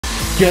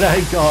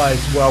G'day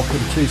guys, welcome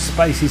to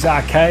Spacey's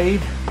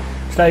Arcade.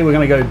 Today we're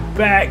going to go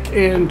back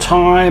in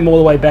time, all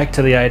the way back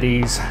to the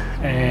 80s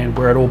and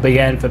where it all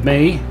began for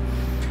me.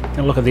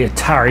 And look at the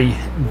Atari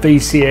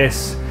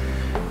VCS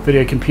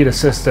video computer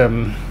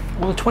system,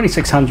 or the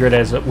 2600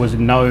 as it was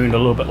known a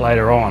little bit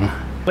later on.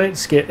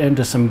 Let's get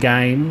into some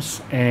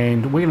games,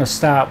 and we're going to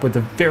start with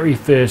the very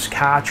first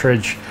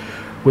cartridge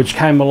which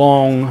came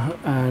along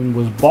and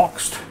was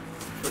boxed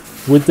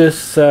with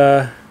this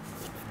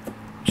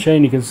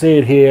machine. You can see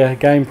it here,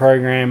 game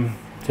program.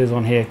 It says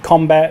on here,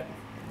 Combat,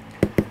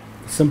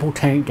 simple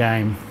tank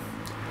game.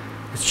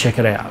 Let's check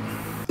it out.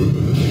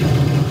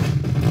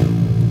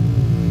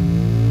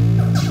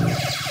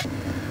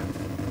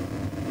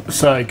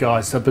 So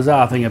guys, the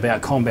bizarre thing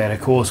about Combat, of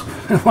course,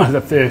 one of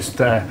the first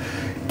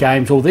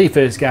games, or the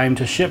first game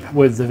to ship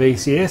with the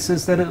VCS,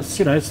 is that it's,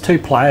 you know, it's 2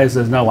 players,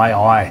 there's no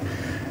AI.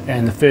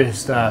 And the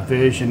first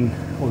version,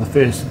 or the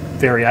first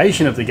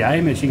variation of the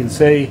game, as you can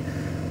see,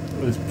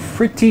 was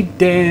pretty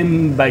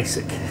damn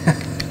basic.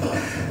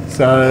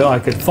 So I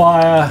could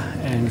fire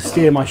and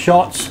steer my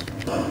shots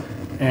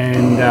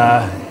and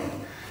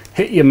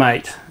hit your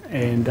mate,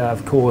 and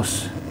of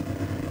course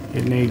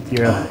you need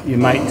your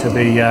mate to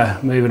be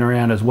moving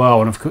around as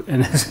well, and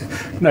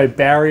there's no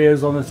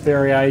barriers on this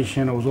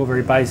variation. It was all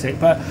very basic,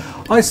 but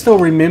I still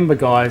remember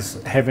guys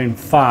having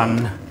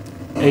fun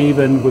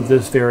even with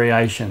this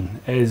variation,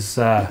 as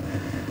you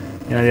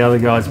know, the other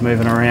guy's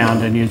moving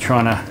around and you're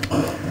trying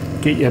to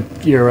get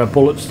your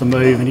bullets to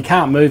move, and you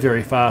can't move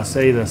very fast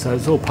either, so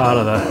it's all part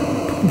of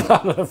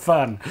the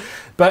fun.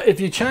 But if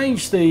you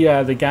change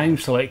the game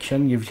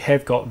selection, you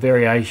have got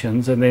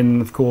variations, and then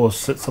of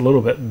course it's a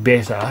little bit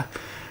better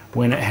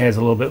when it has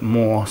a little bit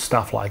more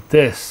stuff like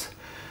this,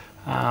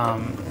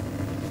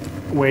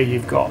 where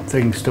you've got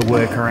things to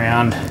work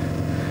around.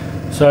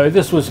 So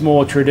this was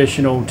more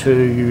traditional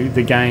to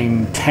the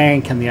game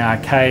Tank in the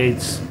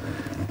arcades,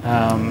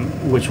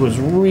 which was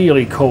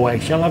really cool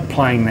actually. I love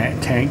playing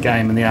that Tank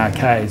game in the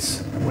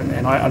arcades,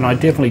 and I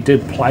definitely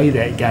did play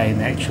that game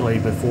actually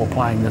before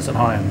playing this at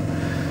home,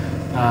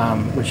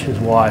 which is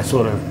why I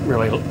sort of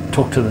really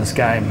took to this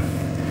game.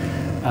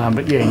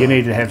 But yeah, you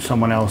need to have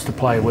someone else to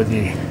play with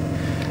you.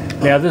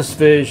 Now this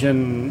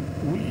version,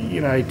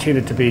 you know,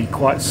 tended to be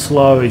quite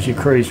slow as you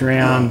cruise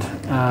around,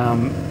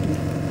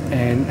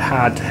 and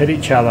hard to hit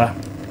each other.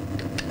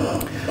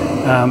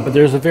 But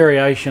there's a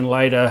variation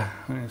later,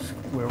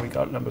 where we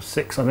got number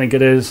 6 I think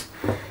it is,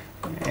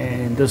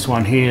 and this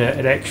one here,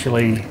 it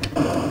actually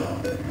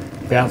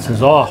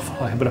bounces off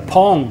like a bit of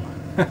pong.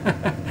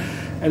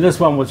 And this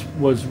one was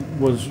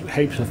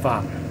heaps of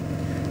fun,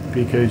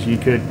 because you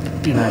could,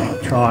 you know,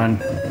 try and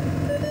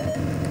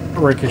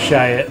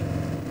ricochet it.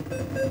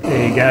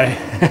 There you go.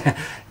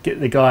 Get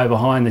the guy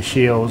behind the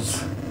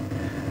shields.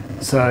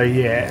 So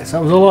yeah, so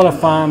it was a lot of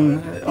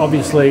fun,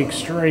 obviously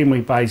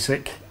extremely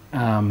basic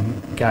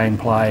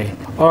gameplay.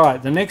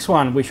 Alright, the next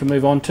one we should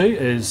move on to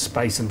is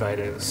Space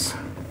Invaders.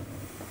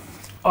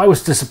 I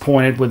was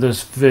disappointed with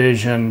this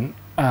version,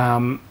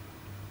 and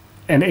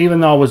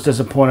even though I was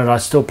disappointed, I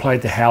still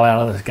played the hell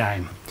out of this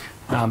game.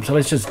 So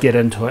let's just get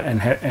into it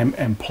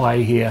and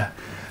play here.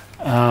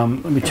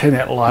 Let me turn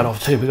that light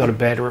off too, we've got a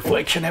bad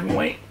reflection, haven't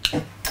we?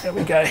 There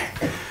we go.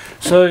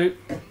 So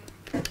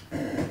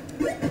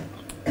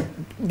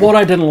what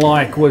I didn't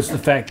like was the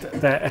fact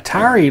that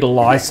Atari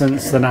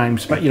licensed the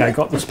names, but you know,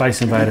 got the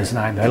Space Invaders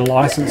name. They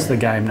licensed the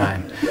game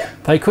name.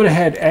 They could have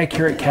had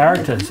accurate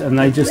characters, and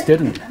they just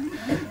didn't.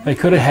 They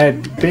could have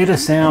had better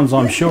sounds,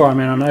 I'm sure. I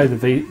mean, I know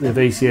the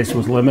VCS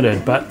was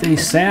limited, but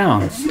these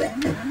sounds,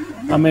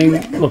 I mean,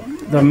 look,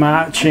 the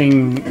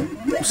marching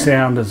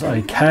sound is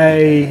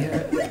okay.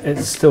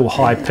 It's still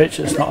high pitch.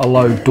 It's not a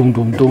low dum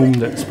dum dum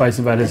that Space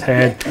Invaders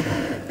had.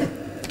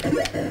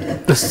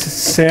 The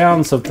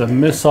sounds of the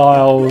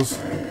missiles,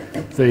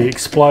 the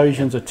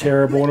explosions are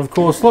terrible, and of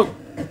course, look,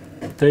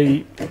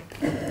 the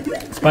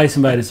Space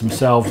Invaders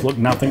themselves look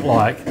nothing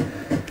like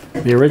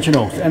the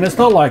originals, and it's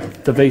not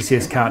like the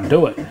VCS can't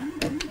do it.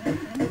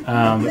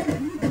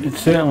 It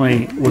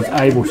certainly was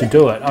able to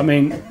do it. I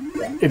mean,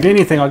 if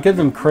anything, I'll give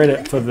them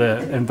credit for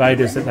the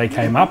invaders that they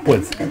came up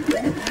with,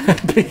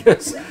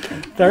 because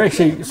they're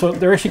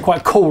actually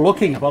quite cool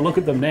looking if I look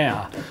at them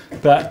now.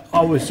 But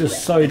I was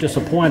just so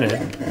disappointed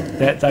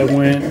that they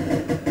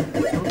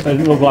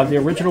didn't look like the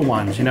original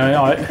ones. You know,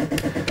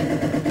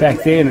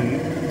 back then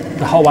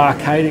the whole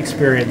arcade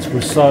experience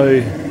was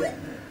so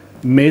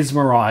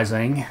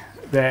mesmerizing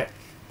that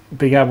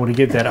being able to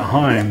get that at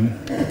home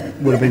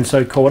would have been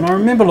so cool. And I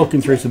remember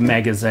looking through some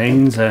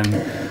magazines, and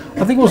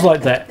I think it was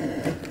like that,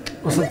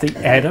 was it the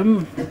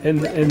Atom in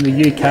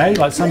the UK?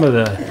 Like some of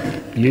the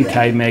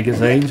UK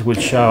magazines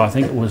would show, I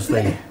think it was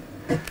the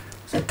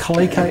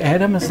Coleco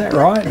Atom, is that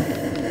right?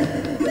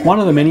 One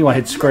of them anyway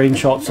had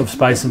screenshots of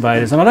Space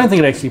Invaders, and I don't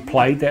think it actually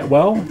played that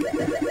well,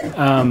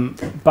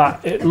 but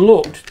it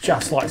looked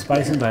just like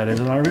Space Invaders.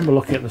 And I remember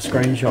looking at the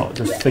screenshot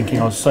just thinking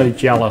I was so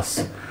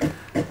jealous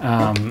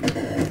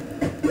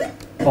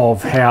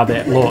of how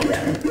that looked.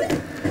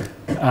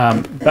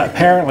 But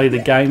apparently the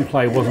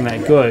gameplay wasn't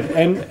that good.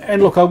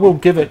 And look, I will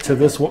give it to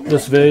this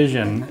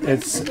version.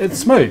 It's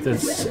smooth.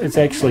 It's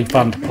actually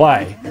fun to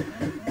play.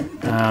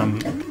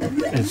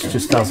 It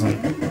just doesn't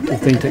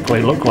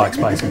authentically look like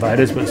Space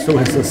Invaders, but it still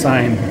has the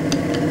same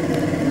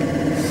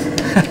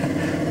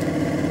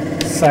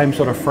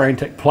sort of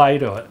frantic play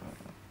to it.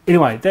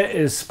 Anyway, that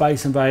is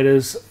Space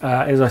Invaders.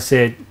 As I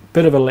said,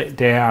 bit of a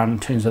letdown in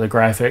terms of the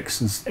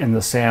graphics and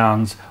the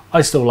sounds.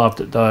 I still loved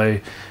it though.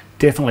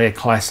 Definitely a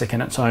classic in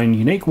its own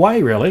unique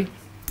way, really.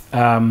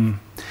 And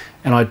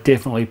I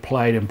definitely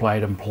played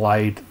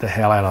the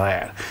hell out of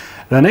that.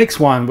 The next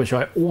one, which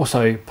I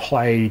also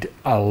played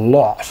a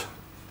lot,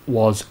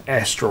 was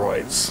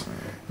Asteroids.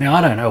 Now,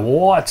 I don't know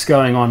what's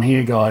going on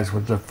here, guys,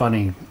 with the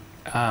funny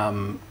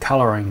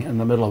colouring in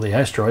the middle of the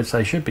asteroids.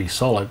 They should be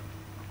solid.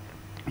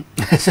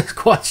 This is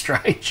quite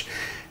strange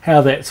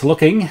how that's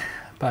looking,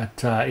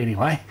 but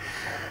anyway.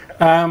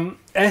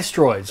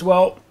 Asteroids,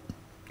 well,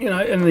 you know,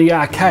 in the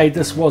arcade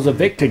this was a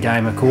vector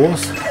game, of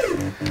course.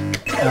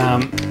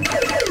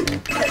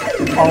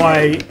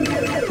 I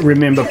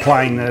remember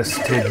playing this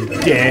to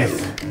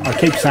death. I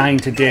keep saying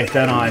to death,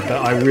 don't I?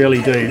 But I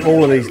really do.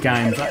 All of these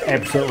games are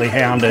absolutely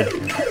hounded.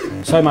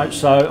 So much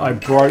so I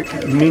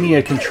broke many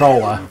a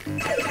controller.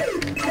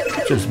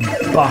 Just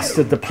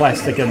busted the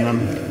plastic in them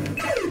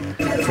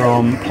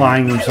from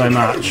playing them so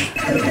much.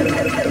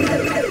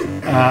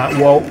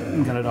 Well,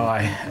 I'm gonna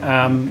die.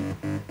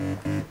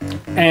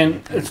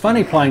 And it's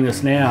funny playing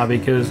this now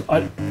because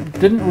I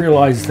didn't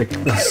realise the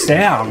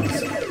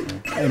sounds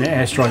in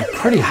Asteroid are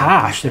pretty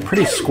harsh. They're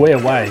pretty square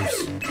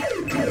waves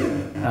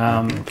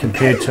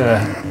compared to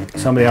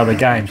some of the other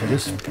games. It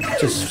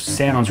just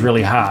sounds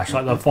really harsh.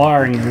 Like the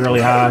firing is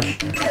really harsh.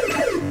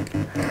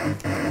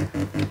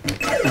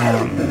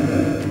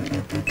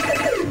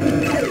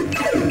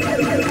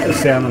 The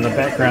sound in the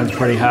background's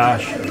pretty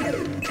harsh.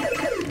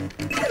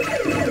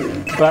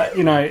 But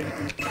you know,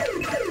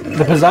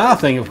 the bizarre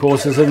thing, of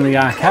course, is in the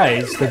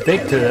arcades, the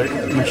vector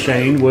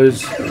machine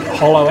was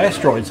hollow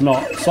asteroids,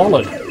 not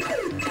solid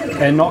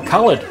and not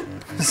coloured.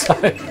 So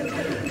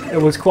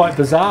it was quite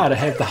bizarre to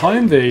have the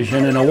home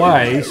version, in a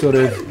way, sort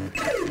of.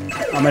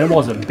 I mean, it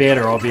wasn't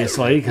better,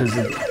 obviously, because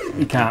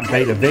you can't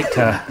beat a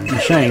vector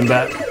machine,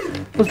 but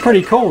it was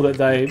pretty cool that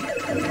they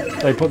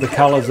put the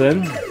colours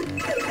in.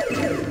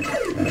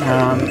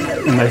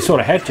 And they sort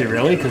of had to,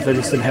 really, because they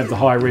just didn't have the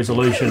high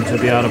resolution to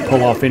be able to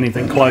pull off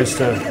anything close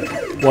to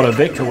what a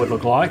vector would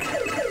look like.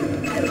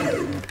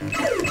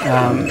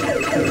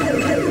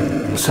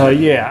 So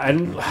yeah,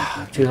 and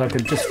geez, I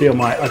could feel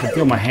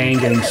my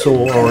hand getting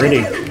sore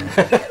already.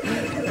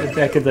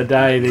 Back in the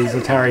day, these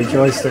Atari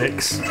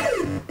joysticks,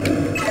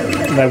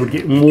 they would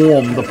get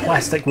warm. The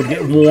plastic would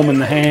get warm in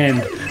the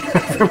hand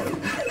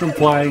from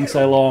playing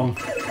so long.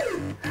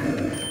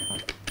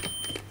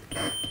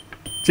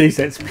 Geez,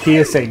 that's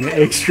piercing,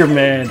 extra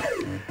man.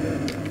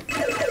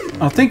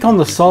 I think on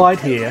the side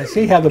here,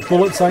 see how the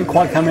bullets don't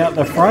quite come out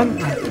the front?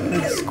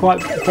 It's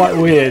quite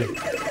weird.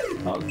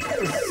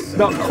 It's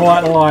not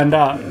quite lined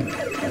up.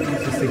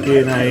 It's just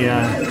again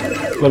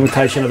a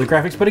limitation of the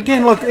graphics. But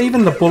again, look,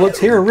 even the bullets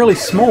here are really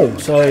small,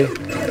 so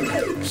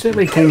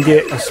certainly can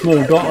get a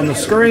small dot on the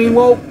screen.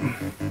 Well,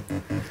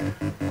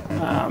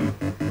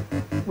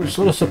 which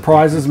sort of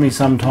surprises me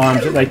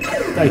sometimes that they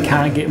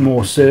can't get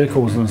more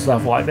circles and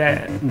stuff like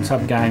that. In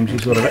some games you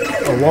sort of,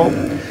 oh well.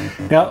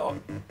 Now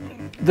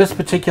this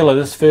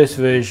first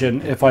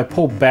version, if I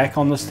pull back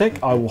on the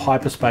stick, I will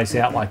hyperspace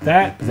out like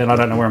that, but then I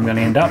don't know where I'm going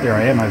to end up. There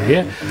I am over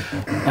here.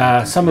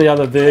 Some of the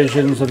other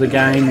versions of the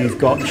game, you've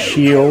got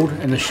shield,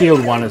 and the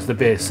shield one is the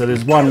best. So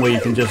there's one where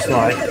you can just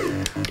like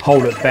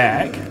hold it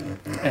back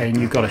and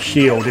you've got a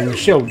shield, and the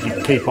shield you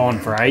can keep on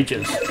for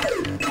ages.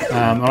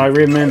 And I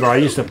remember I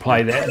used to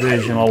play that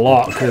version a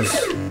lot because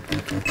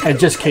I'd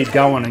just keep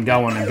going and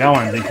going and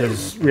going,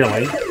 because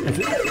really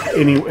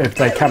if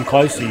they come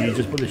close to you, you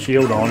just put the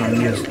shield on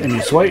and you're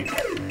sweet.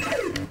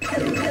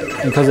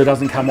 And because it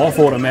doesn't come off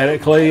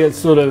automatically, it's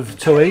sort of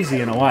too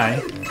easy in a way.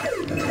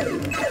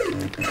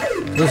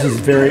 This is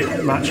very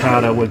much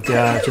harder with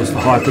just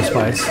the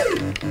hyperspace.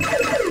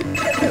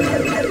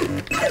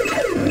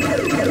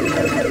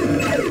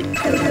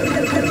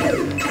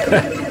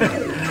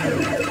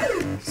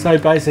 So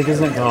basic,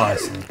 isn't it,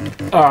 guys?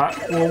 Alright,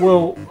 well,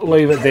 we'll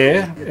leave it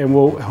there and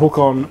we'll hook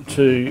on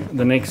to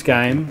the next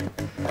game.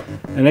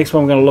 The next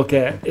one we're going to look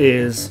at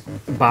is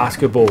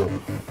basketball.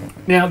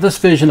 Now, this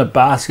version of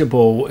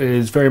basketball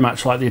is very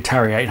much like the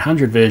Atari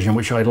 800 version,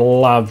 which I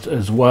loved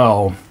as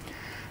well.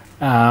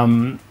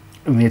 And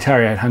the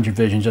Atari 800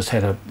 version just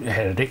had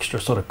an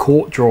extra sort of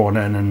court drawn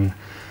in and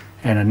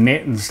a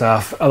net and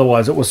stuff.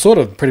 Otherwise, it was sort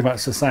of pretty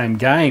much the same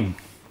game.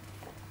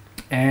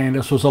 And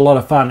this was a lot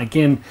of fun.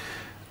 Again,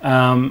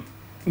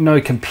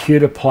 no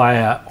computer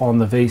player on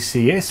the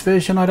VCS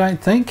version, I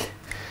don't think.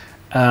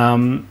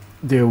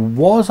 There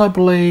was, I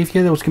believe,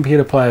 yeah, there was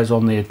computer players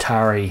on the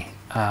Atari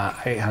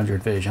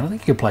 800 version. I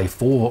think you could play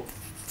four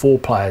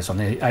players on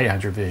the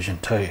 800 version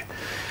too.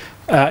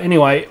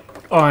 Anyway,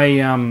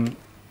 I'm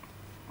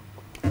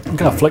going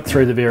to flick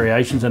through the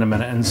variations in a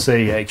minute and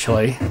see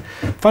actually.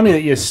 funny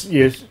that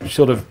you're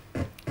sort of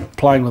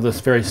playing with this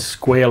very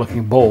square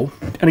looking ball,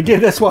 and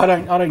again that's why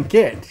I don't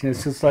get.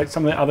 It's just like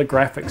some of the other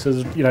graphics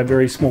is, you know,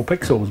 very small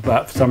pixels,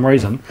 but for some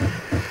reason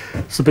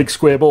it's a big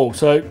square ball.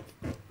 So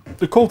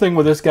the cool thing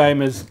with this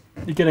game is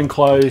you get in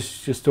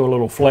close, just do a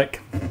little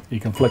flick. You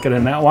can flick it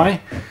in that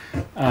way.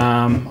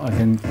 I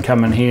can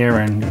come in here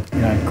and,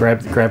 you know,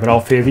 grab it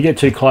off here. If you get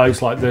too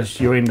close like this,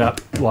 you end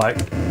up like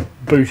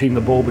booting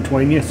the ball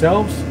between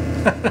yourselves.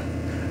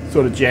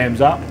 Sort of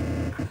jams up.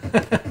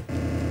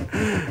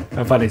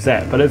 How funny is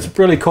that? But it's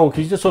really cool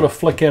because you just sort of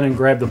flick in and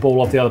grab the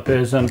ball off the other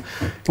person.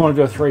 If you want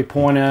to do a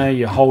three-pointer,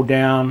 you hold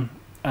down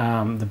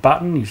the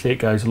button. You see it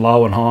goes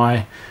low and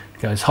high.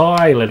 It goes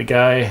high, let it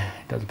go. It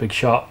does a big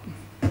shot.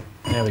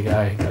 There we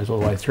go. It goes all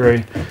the way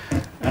through.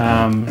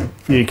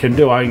 You can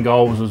do own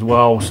goals as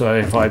well. So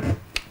if I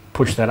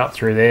push that up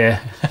through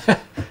there,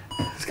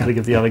 it's going to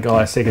give the other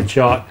guy a second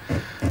shot.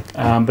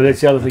 But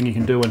that's the other thing you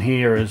can do in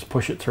here is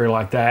push it through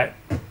like that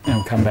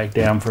and come back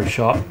down for a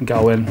shot and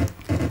go in.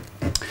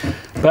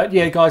 But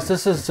yeah, guys,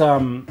 this is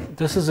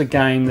a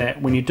game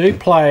that when you do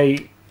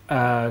play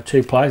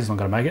 2 players, it's not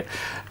going to make it.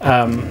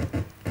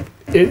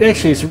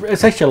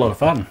 It's actually a lot of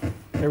fun.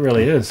 It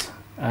really is.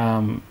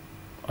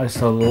 I used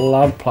to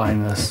love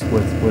playing this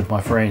with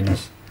my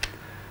friends.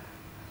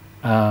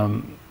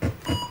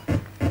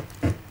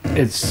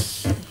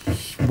 It's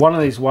one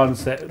of these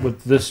ones that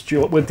with the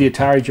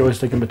Atari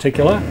joystick in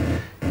particular,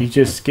 you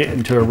just get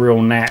into a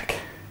real knack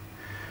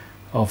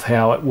of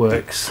how it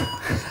works.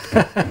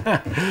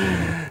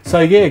 So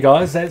yeah,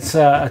 guys, that's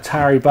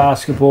Atari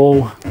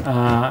Basketball,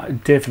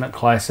 definite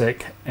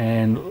classic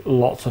and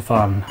lots of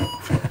fun.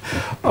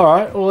 All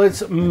right, well,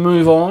 let's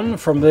move on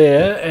from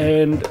there,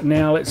 and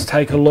now let's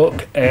take a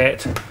look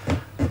at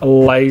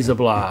Laser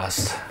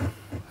Blast.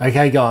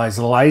 Okay guys,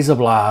 Laser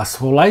Blast.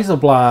 Well, Laser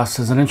Blast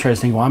is an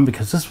interesting one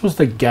because this was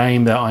the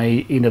game that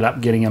I ended up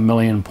getting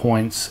 1,000,000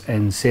 points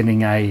and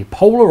sending a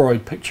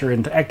Polaroid picture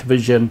into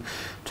Activision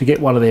to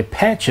get one of their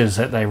patches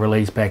that they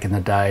released back in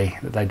the day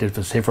that they did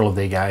for several of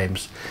their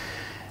games.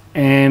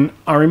 And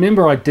I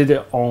remember I did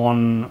it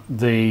on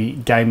the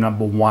game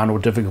number 1 or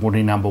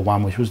difficulty number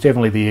 1, which was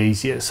definitely the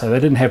easiest. So they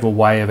didn't have a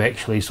way of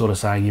actually sort of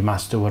saying you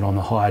must do it on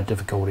the higher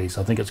difficulties.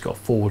 I think it's got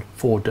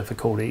four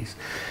difficulties.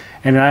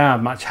 And they are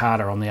much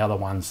harder on the other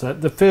ones.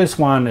 The first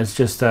one is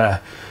just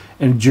a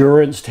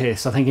endurance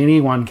test. I think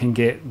anyone can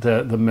get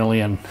the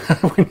million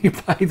when you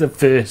play the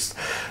first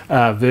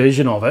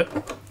version of it.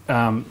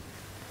 And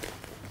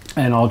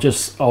I'll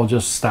just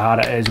start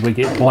it as we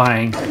get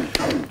playing.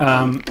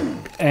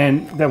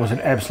 And that was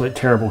an absolute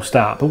terrible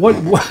start. But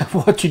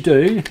what you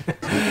do,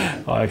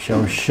 I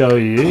shall show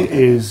you,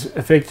 is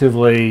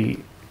effectively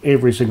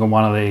every single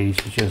one of these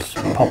you just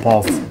pop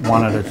off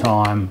one at a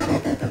time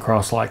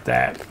across like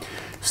that.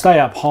 Stay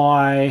up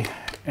high,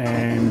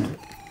 and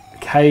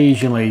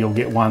occasionally you'll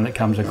get one that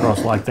comes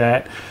across like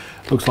that.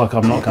 Looks like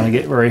I'm not going to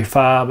get very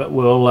far, but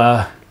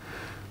we'll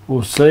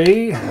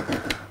see.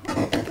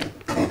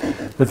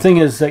 The thing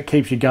is that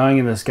keeps you going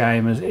in this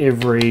game is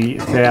every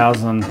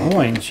 1,000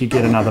 points you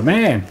get another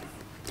man,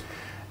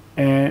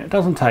 and it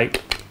doesn't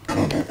take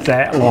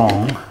that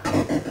long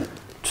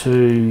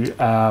to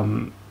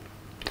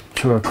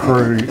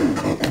accrue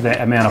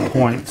that amount of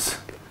points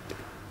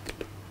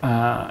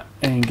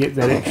and get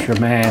that extra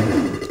man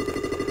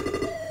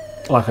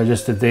like I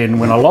just did then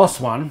when I lost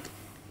one.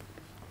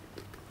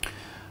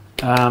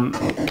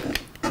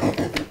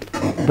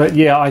 But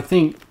yeah, I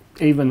think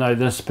even though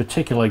this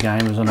particular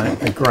game isn't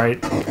a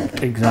great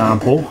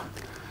example,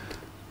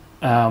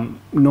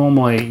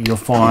 normally you'll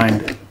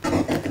find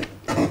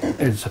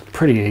it's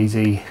pretty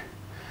easy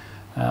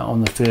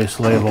on the first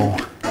level,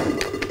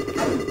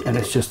 and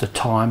it's just a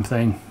time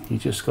thing. You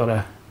just got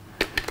to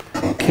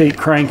keep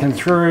cranking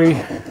through.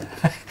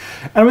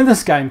 I mean,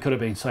 this game could have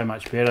been so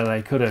much better.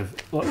 They could have,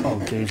 oh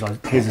geez, I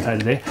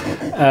hesitated there.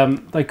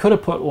 They could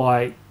have put,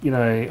 like, you know,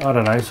 I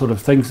don't know, sort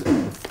of things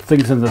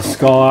in the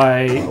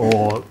sky,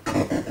 or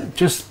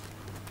just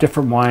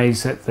different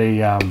ways that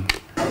the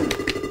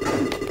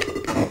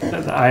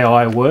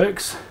AI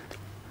works.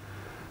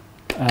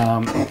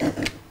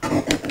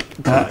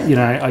 But you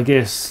know, I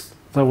guess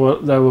they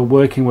were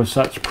working with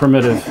such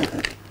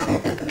primitive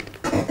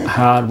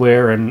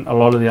hardware, and a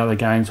lot of the other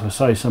games were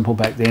so simple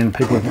back then,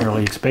 people didn't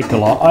really expect a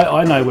lot.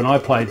 I know when I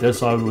played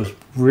this, I was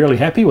really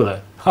happy with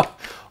it.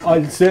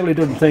 I certainly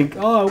didn't think,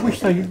 oh, I wish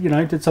they, you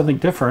know, did something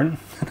different.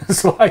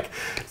 It's like,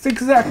 it's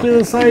exactly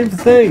the same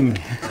thing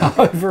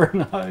over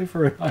and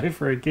over and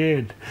over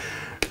again.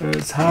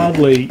 It's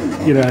hardly,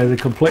 you know, the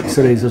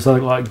complexities of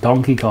something like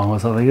Donkey Kong or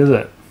something, is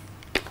it?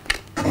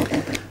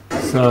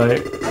 So,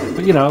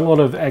 but you know, a lot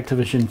of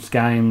Activision's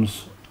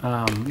games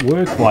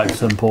were quite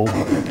simple.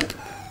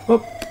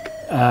 Whoop.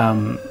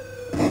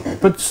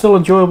 But still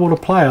enjoyable to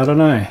play. I don't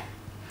know.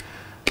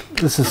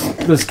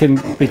 This can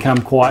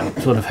become quite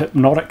sort of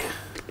hypnotic.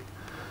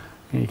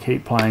 You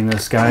keep playing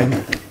this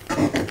game.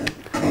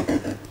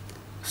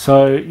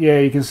 So yeah,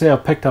 you can see I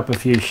picked up a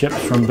few ships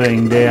from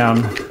being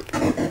down.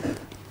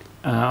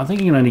 I think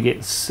you can only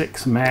get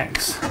 6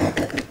 max,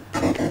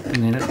 and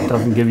then it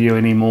doesn't give you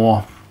any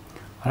more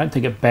I don't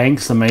think it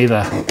banks them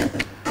either.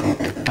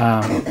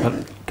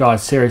 But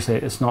guys, seriously,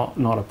 it's not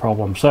a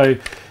problem. So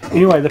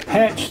anyway, the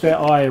patch that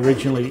I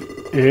originally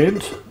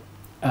earned,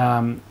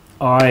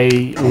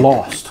 I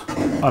lost.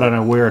 I don't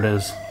know where it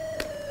is,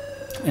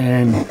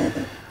 and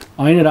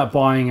I ended up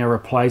buying a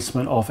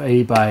replacement off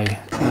eBay.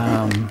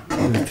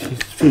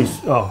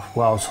 Oh,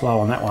 well, slow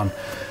on that one.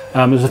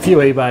 There's a few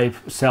eBay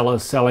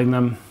sellers selling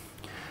them,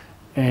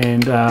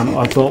 and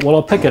I thought, well,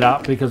 I'll pick it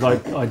up because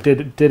I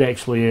did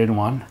actually earn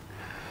one.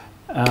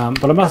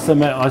 But I must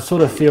admit, I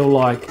sort of feel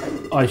like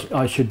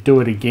I should do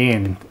it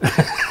again,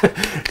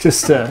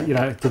 just to, you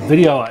know, to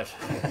video it,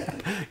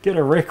 get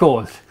a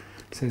record,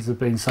 since there's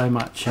been so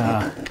much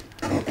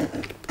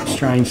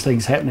strange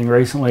things happening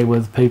recently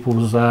with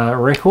people's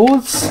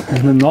records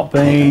and them not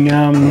being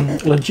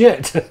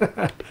legit.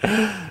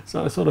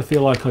 So I sort of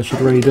feel like I should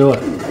redo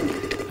it,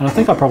 and I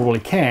think I probably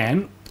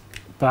can,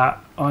 but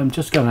I'm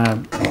just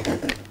gonna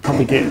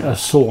probably get a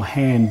sore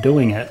hand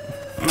doing it.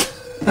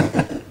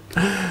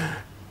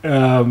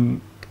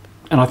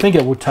 And I think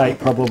it will take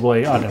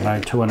probably, I don't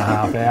know,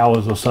 2.5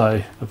 hours or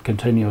so of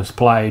continuous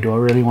play. Do I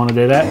really want to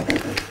do that,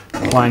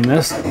 playing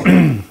this?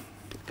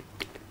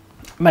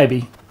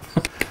 Maybe.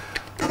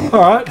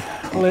 Alright,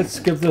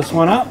 let's give this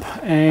one up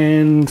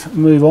and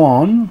move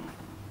on.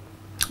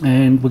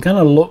 And we're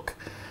going to look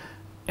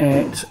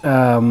at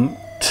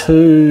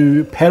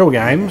 2 paddle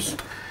games.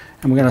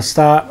 And we're going to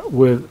start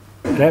with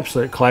an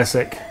absolute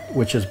classic,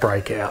 which is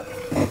Breakout.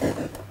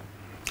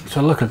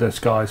 So look at this,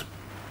 guys.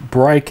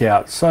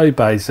 Breakout, so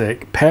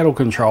basic, paddle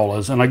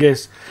controllers, and I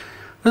guess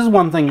this is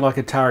one thing like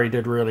Atari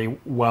did really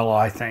well,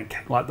 I think.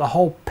 Like the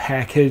whole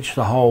package,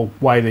 the whole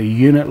way the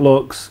unit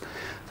looks,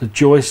 the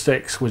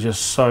joysticks were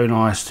just so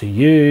nice to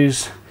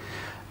use,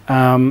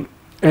 and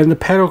the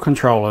paddle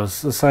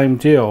controllers, the same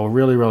deal,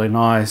 really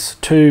nice.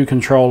 2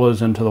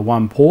 controllers into the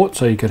 1 port,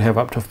 so you could have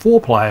up to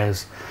 4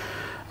 players,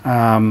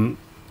 and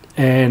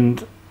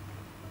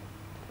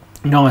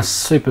nice,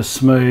 super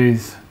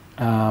smooth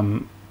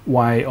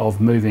way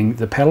of moving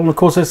the paddle. And of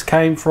course this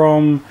came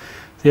from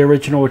the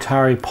original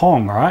Atari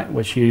Pong, right,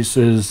 which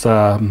uses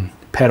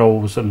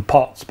paddles and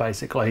pots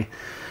basically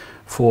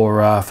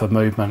for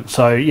movement.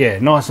 So yeah,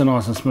 nice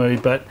and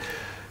smooth. But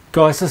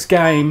guys, this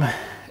game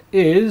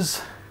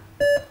is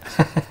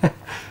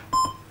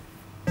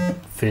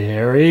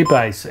very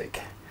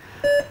basic,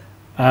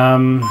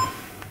 and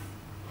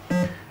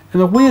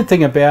the weird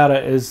thing about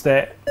it is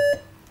that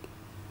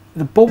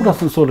the ball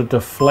doesn't sort of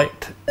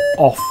deflect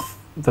off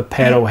the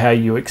paddle how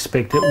you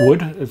expect it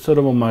would. It's sort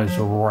of almost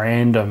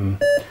random,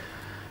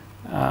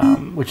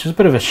 which is a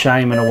bit of a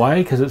shame in a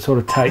way, because it sort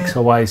of takes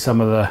away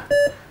some of the,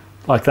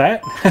 like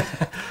that,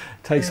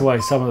 takes away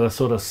some of the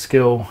sort of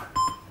skill.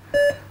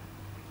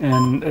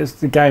 And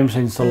the game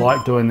seems to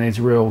like doing these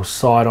real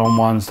side-on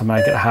ones to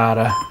make it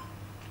harder.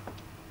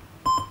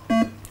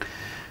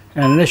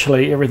 And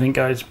initially everything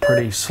goes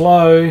pretty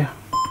slow,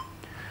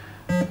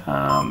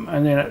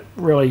 and then it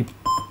really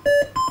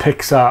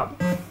picks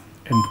up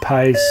in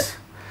pace.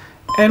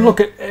 And look,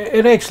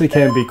 it actually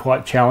can be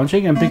quite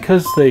challenging, and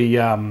because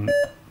the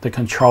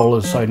controller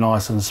is so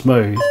nice and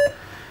smooth,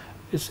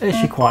 it's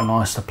actually quite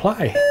nice to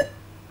play.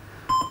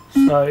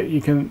 So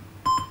you can,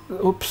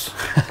 oops,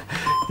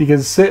 you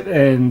can sit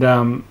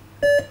and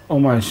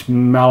almost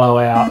mellow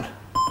out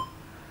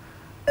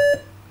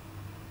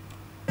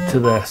to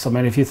this. I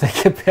mean, if you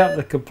think about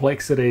the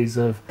complexities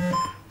of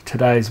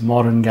today's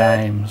modern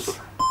games,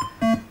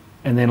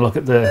 and then look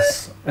at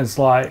this, it's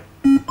like,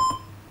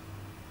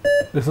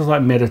 this is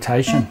like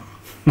meditation.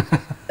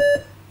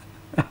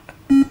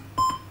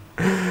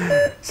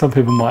 Some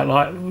people might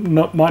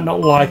not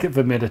like it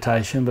for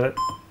meditation, but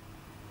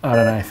I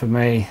don't know, for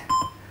me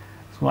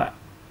it's like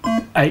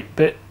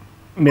 8-bit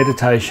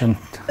meditation.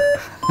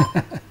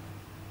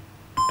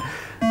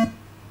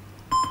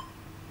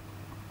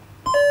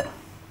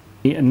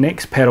 The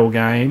next paddle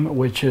game,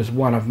 which is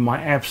one of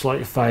my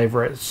absolute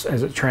favourites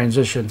as it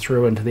transitioned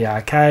through into the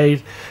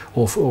arcade,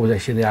 or was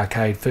actually the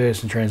arcade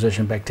first and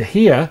transitioned back to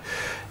here,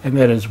 and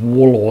that is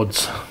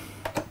Warlords.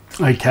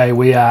 Okay,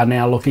 we are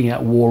now looking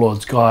at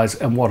Warlords, guys,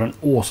 and what an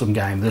awesome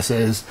game this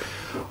is.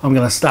 I'm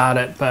going to start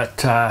it,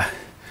 but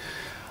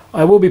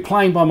I will be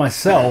playing by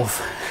myself,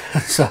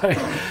 so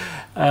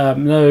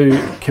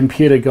no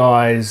computer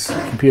guys,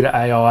 computer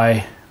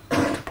AI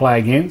to play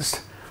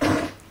against.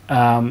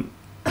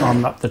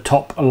 I'm up the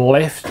top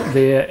left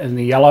there in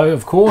the yellow,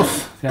 of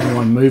course, the only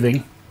one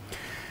moving.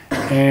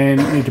 And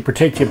you need to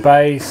protect your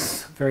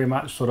base, very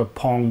much sort of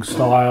Pong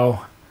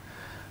style.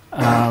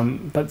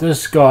 But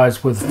this,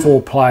 guys, with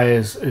 4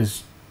 players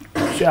is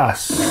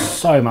just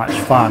so much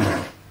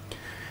fun.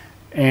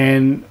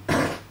 And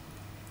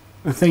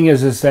the thing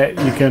is that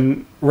you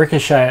can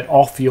ricochet it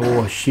off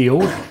your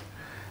shield,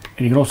 and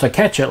you can also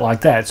catch it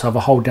like that. So if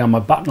I hold down my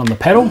button on the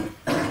pedal,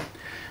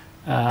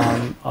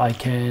 I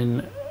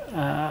can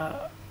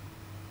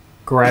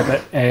grab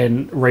it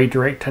and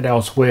redirect it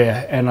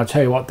elsewhere. And I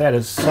tell you what, that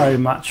is so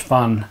much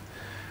fun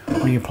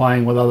when you're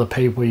playing with other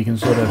people. You can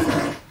sort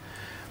of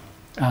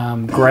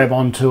grab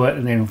onto it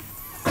and then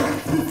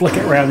flick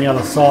it around the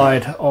other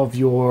side of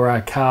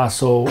your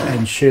castle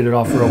and shoot it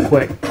off real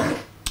quick.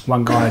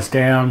 One guy's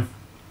down.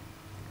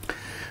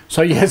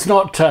 So yeah, it's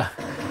not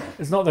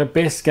the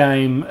best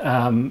game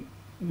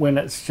when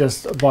it's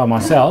just by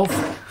myself.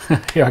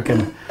 Here I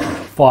can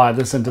fire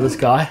this into this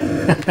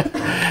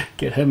guy,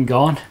 get him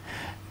gone.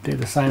 Do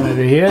the same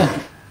over here.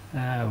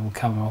 We'll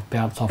come off,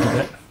 bounce off a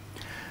bit.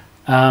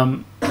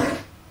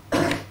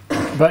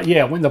 But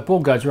yeah, when the ball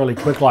goes really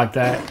quick like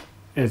that,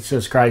 it's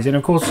just crazy. And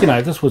of course, you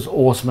know, this was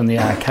awesome in the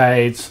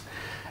arcades.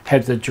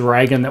 Had the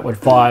dragon that would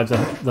fire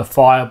the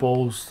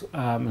fireballs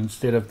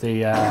instead of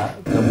the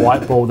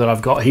white ball that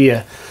I've got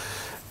here.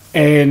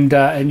 And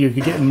you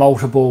could get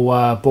multiple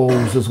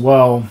balls as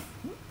well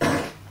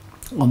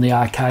on the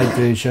arcade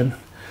version.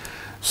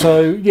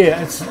 So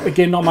yeah, it's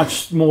again not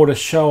much more to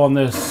show on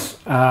this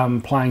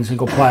playing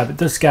single player, but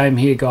this game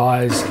here,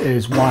 guys,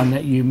 is one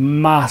that you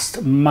must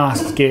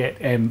get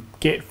and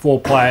get 4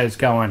 players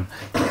going.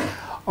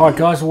 Alright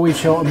guys, we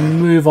shall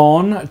move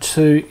on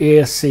to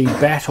Air Sea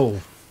Battle.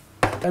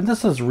 And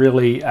this is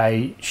really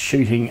a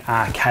shooting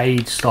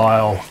arcade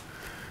style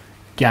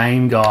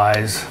game,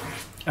 guys.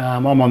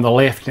 I'm on the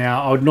left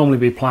now. I would normally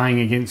be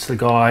playing against the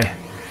guy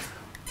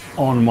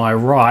on my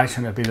right,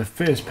 and it'd be the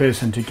first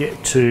person to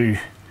get to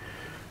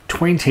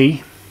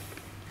 20.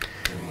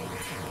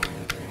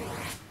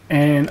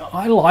 And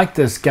I liked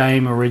this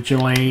game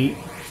originally.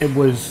 It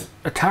was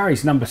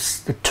Atari's number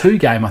 2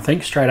 game, I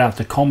think, straight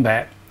after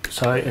Combat.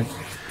 So it,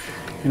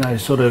 you know,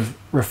 sort of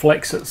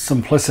reflects its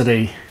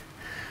simplicity.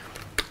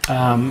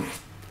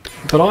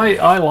 But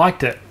I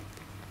liked it.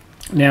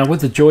 Now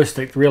with the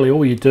joystick, really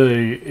all you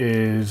do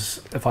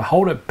is, if I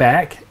hold it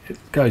back, it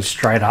goes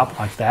straight up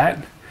like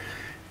that.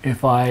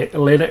 If I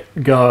let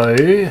it go,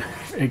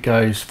 it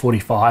goes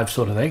 45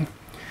 sort of thing.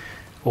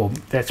 Or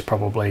that's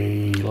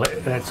probably,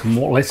 that's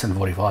less than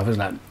 45,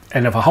 isn't it?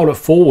 And if I hold it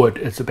forward,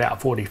 it's about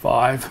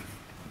 45.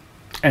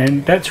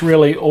 And that's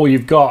really all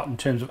you've got in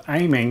terms of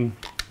aiming.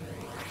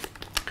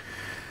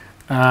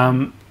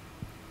 And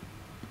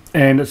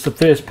it's the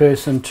first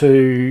person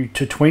to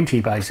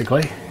 20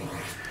 basically.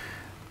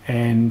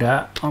 And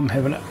I'm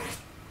having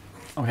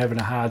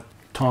a hard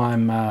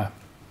time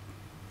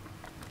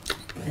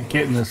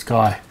getting this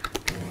guy.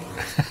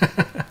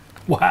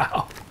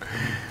 Wow.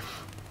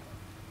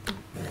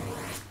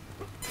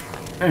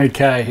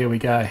 Okay, here we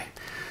go.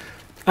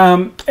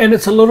 And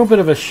it's a little bit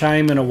of a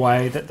shame in a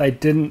way that they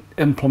didn't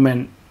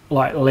implement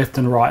like left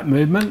and right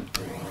movement.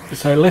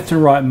 So left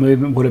and right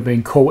movement would have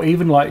been cool,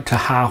 even like to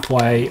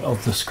halfway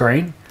of the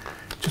screen.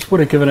 Just would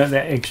have given it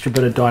that extra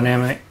bit of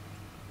dynamic.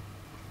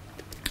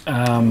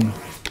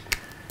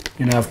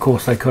 You know, of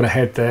course they could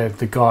have had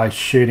the guy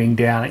shooting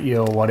down at you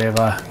or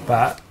whatever,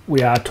 but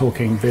we are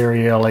talking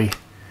very early.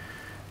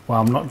 Well,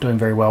 I'm not doing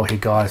very well here,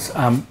 guys.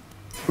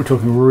 We're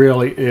talking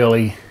really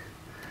early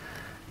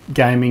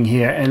gaming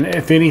here, and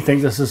if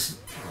anything, this has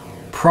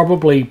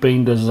probably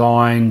been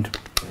designed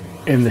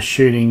in the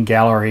shooting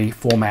gallery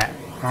format,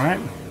 right?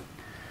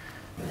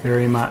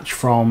 Very much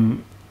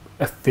from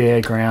a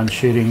fairground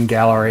shooting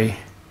gallery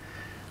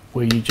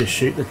where you just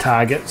shoot the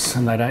targets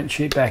and they don't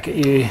shoot back at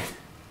you.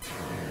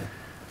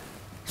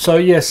 So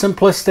yeah,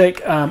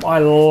 simplistic.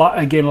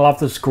 I again love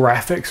this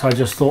graphics. I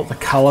just thought the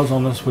colors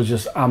on this was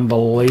just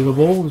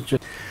unbelievable.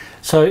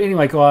 So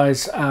anyway,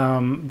 guys,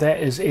 that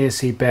is Air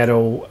Sea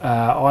Battle.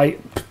 I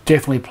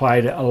definitely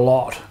played it a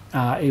lot,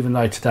 even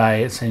though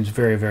today it seems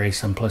very, very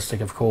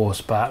simplistic, of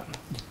course, but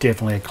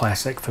definitely a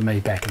classic for me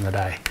back in the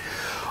day.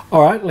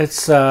 All right,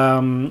 let's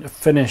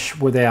finish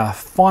with our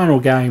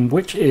final game,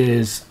 which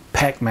is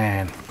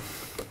Pac-Man.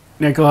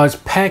 Now guys,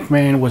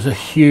 Pac-Man was a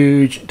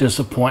huge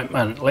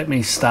disappointment. Let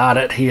me start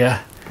it here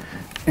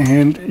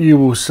and you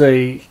will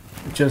see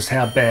just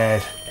how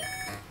bad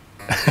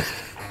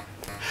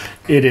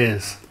it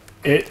is.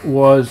 It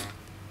was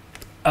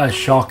a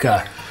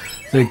shocker.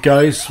 The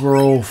ghosts were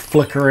all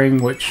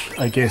flickering, which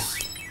I guess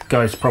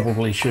ghosts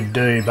probably should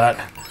do, but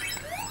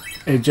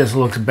it just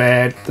looks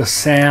bad. The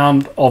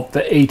sound of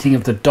the eating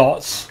of the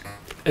dots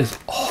is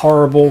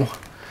horrible.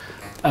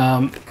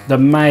 The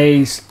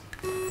maze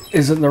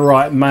isn't the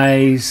right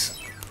maze.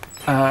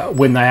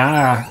 When they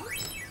are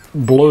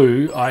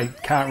blue, I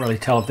can't really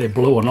tell if they're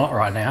blue or not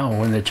right now, or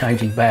when they're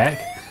changing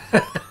back.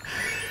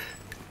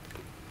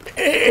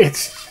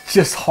 It's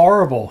just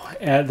horrible.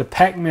 The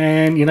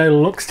Pac-Man, you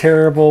know, looks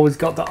terrible. He's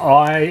got the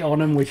eye on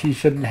him, which he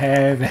shouldn't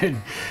have,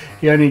 and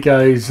he only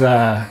goes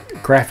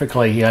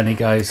graphically, he only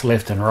goes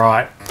left and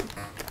right.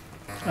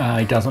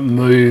 He doesn't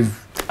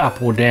move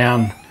up or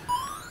down.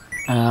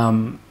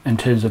 In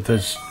terms of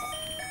his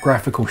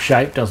graphical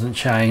shape, doesn't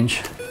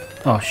change.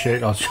 Oh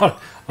shoot, I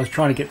was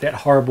trying to get that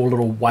horrible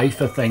little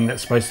wafer thing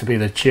that's supposed to be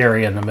the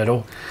cherry in the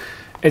middle.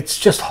 It's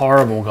just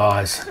horrible,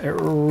 guys. It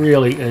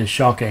really is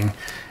shocking.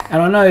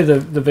 And I know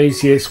the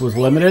VCS was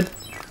limited,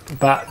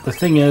 but the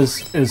thing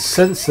is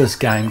since this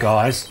game,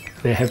 guys,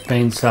 there have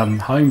been some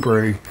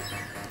homebrew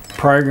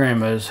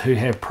programmers who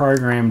have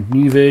programmed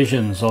new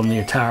versions on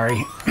the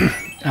Atari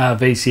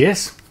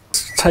VCS.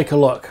 Let's take a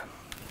look.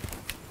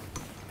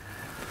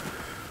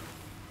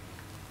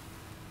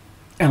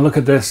 And And look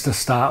at this to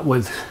start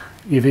with.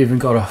 You've even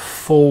got a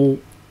full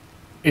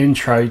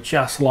intro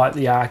just like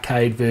the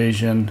arcade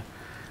version,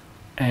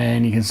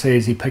 and you can see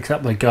as he picks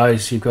up the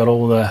ghost, you've got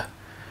all the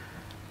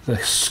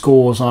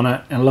scores on it.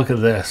 And look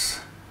at this.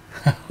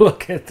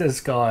 Look at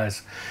this,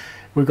 guys.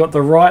 We've got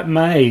the right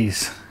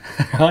maze.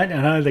 Right?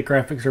 I know the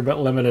graphics are a bit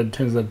limited in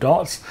terms of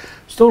dots.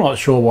 Still not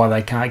sure why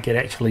they can't get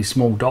actually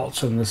small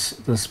dots in this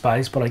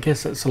space, but I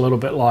guess it's a little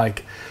bit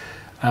like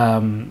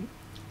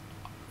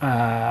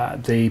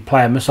the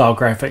player missile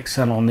graphics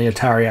and on the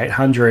Atari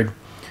 800,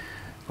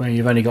 where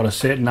you've only got a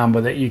certain number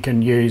that you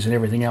can use and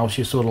everything else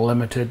you're sort of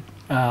limited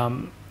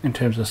in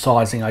terms of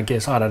sizing, I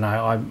guess. I don't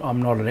know.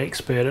 I'm not an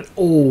expert at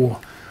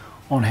all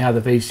on how the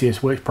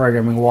VCS works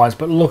programming wise,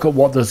 but look at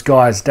what this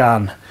guy's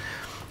done.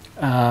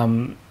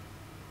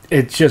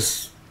 It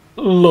just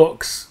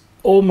looks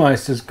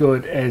almost as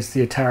good as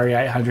the Atari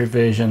 800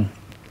 version,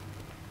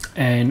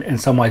 and in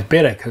some ways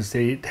better, because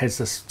it has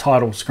this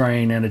title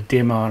screen and a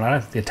demo, and I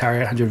don't think the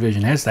Atari 800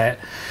 version has that.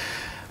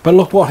 But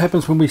look what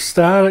happens when we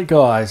start it,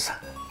 guys.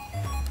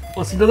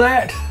 Listen to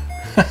that.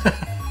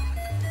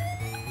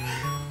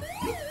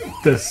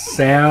 The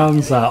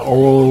sounds are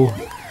all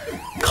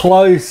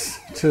close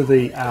to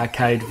the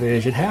arcade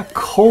version. How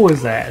cool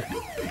is that?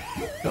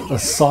 Got the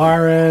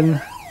siren.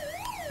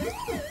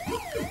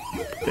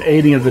 The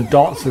eating of the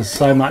dots is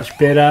so much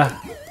better.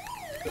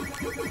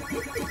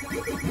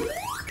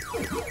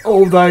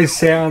 All those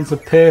sounds are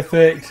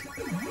perfect.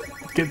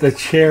 Get the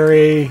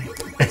cherry.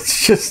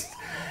 It's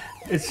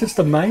just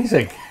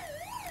amazing.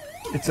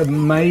 It's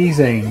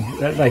amazing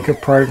that they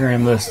could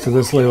program this to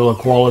this level of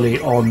quality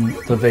on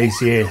the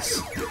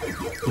VCS,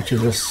 which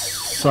is just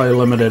so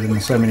limited in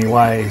so many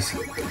ways.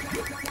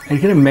 And you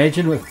can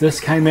imagine if this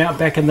came out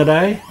back in the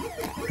day,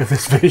 if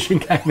this version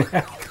came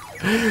out,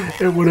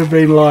 it would have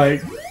been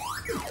like,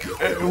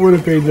 it would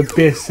have been the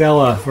best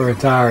seller for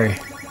Atari.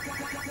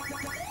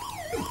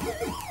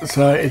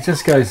 So it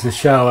just goes to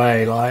show,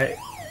 like,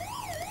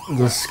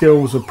 the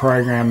skills of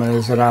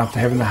programmers, and after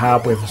having the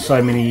hardware for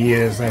so many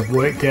years, they've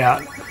worked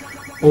out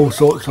all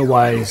sorts of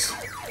ways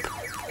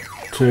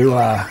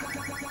to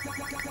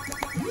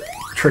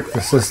trick the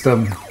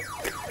system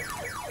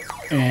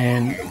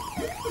and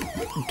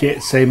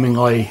get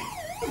seemingly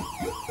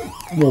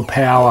more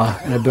power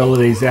and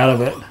abilities out of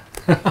it.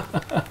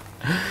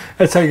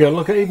 That's how you go.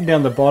 Look at even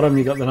down the bottom,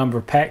 you've got the number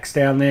of packs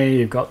down there,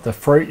 you've got the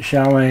fruit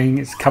showing,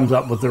 it comes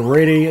up with the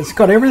ready, it's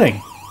got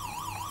everything.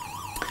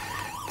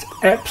 It's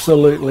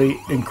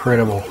absolutely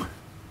incredible.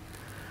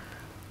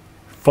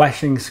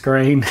 Flashing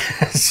screen.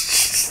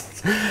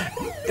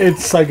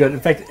 It's so good. In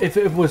fact, if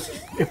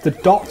the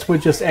dots were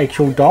just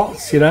actual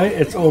dots, you know,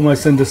 it's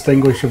almost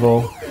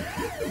indistinguishable.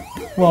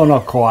 Well,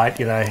 not quite,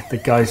 you know, the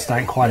ghosts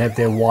don't quite have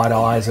their white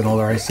eyes and all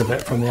the rest of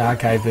it from the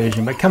arcade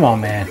version, but come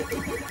on, man.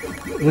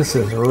 This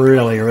is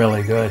really,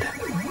 really good.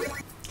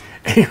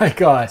 Anyway,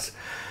 guys,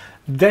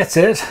 that's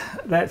it.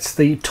 That's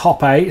the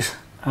top 8.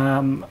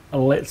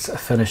 Let's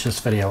finish this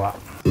video up.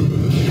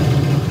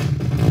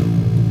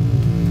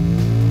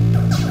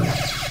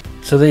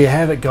 So there you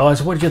have it,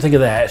 guys. What did you think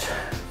of that?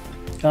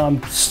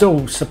 I'm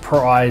still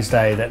surprised,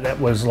 that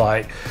was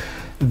like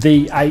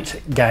the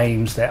 8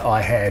 games that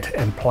I had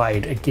and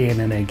played again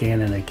and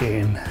again and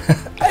again.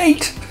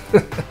 8!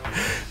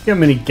 Think how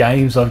many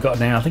games I've got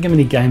now. I think how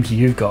many games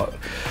you've got.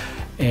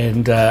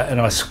 And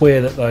I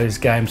swear that those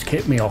games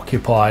kept me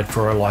occupied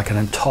for like an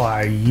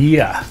entire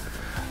year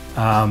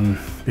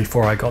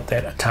before I got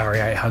that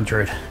Atari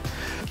 800.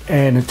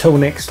 And until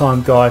next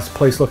time, guys,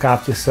 please look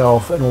after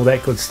yourself and all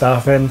that good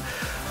stuff. And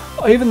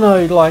even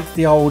though like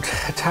the old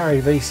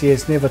Atari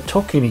VCS never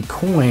took any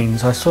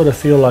coins, I sort of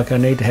feel like I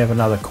need to have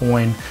another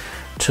coin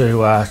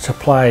to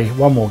play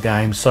one more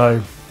game. So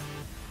you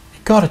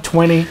got a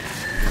 20.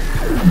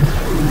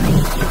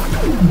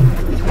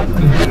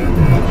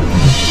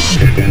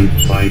 And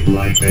fight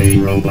like a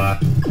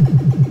robot.